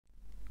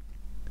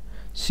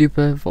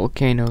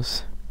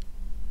Supervolcanoes.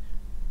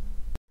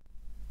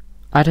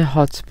 At a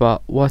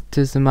hotspot, what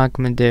does the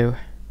magma do?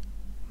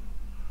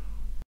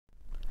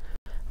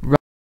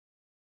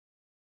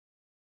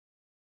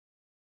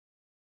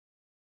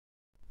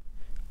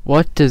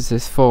 What does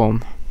this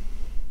form?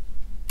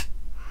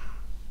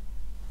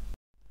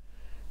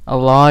 A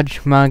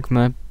large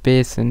magma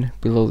basin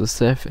below the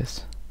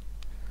surface.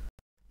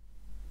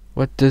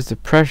 What does the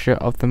pressure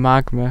of the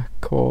magma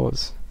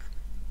cause?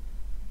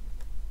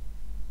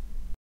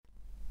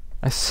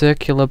 A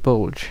circular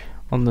bulge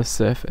on the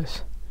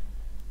surface.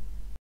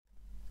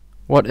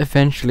 What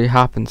eventually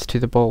happens to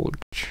the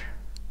bulge?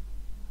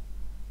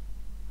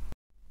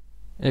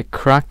 It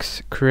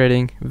cracks,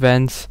 creating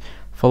vents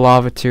for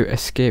lava to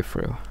escape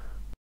through.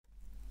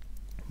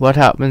 What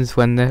happens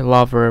when the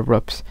lava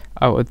erupts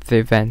out of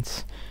the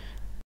vents?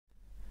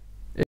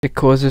 It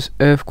causes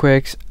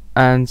earthquakes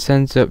and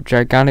sends up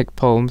gigantic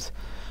plumes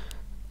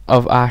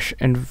of ash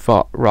and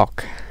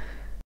rock.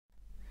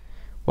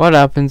 What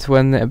happens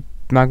when the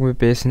magma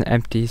basin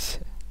empties?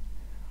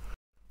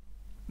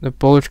 The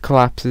bulge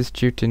collapses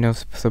due to no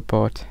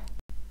support.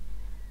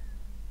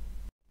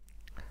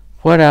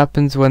 What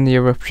happens when the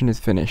eruption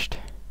is finished?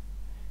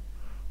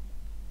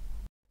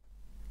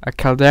 A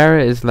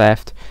caldera is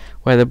left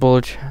where the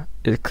bulge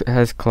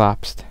has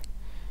collapsed.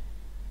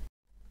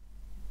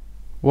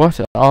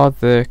 What are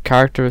the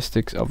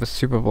characteristics of a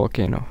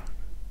supervolcano?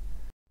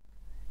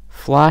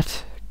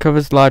 Flat,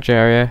 covers large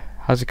area,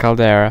 has a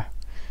caldera.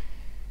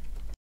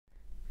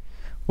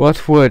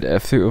 What would a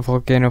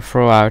supervolcano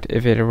throw out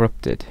if it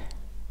erupted?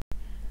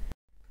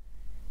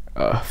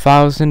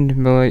 1,000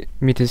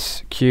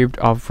 millimeters cubed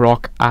of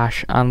rock,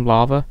 ash and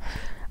lava.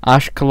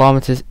 Ash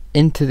kilometers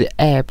into the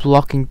air,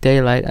 blocking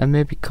daylight and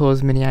maybe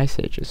cause mini ice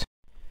ages.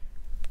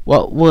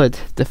 What would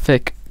the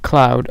thick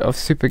cloud of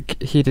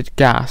superheated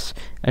gas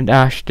and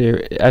ash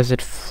do as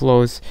it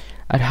flows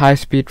at high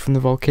speed from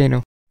the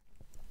volcano?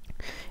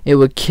 It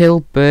would kill,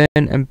 burn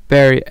and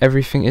bury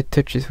everything it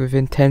touches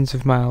within tens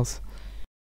of miles.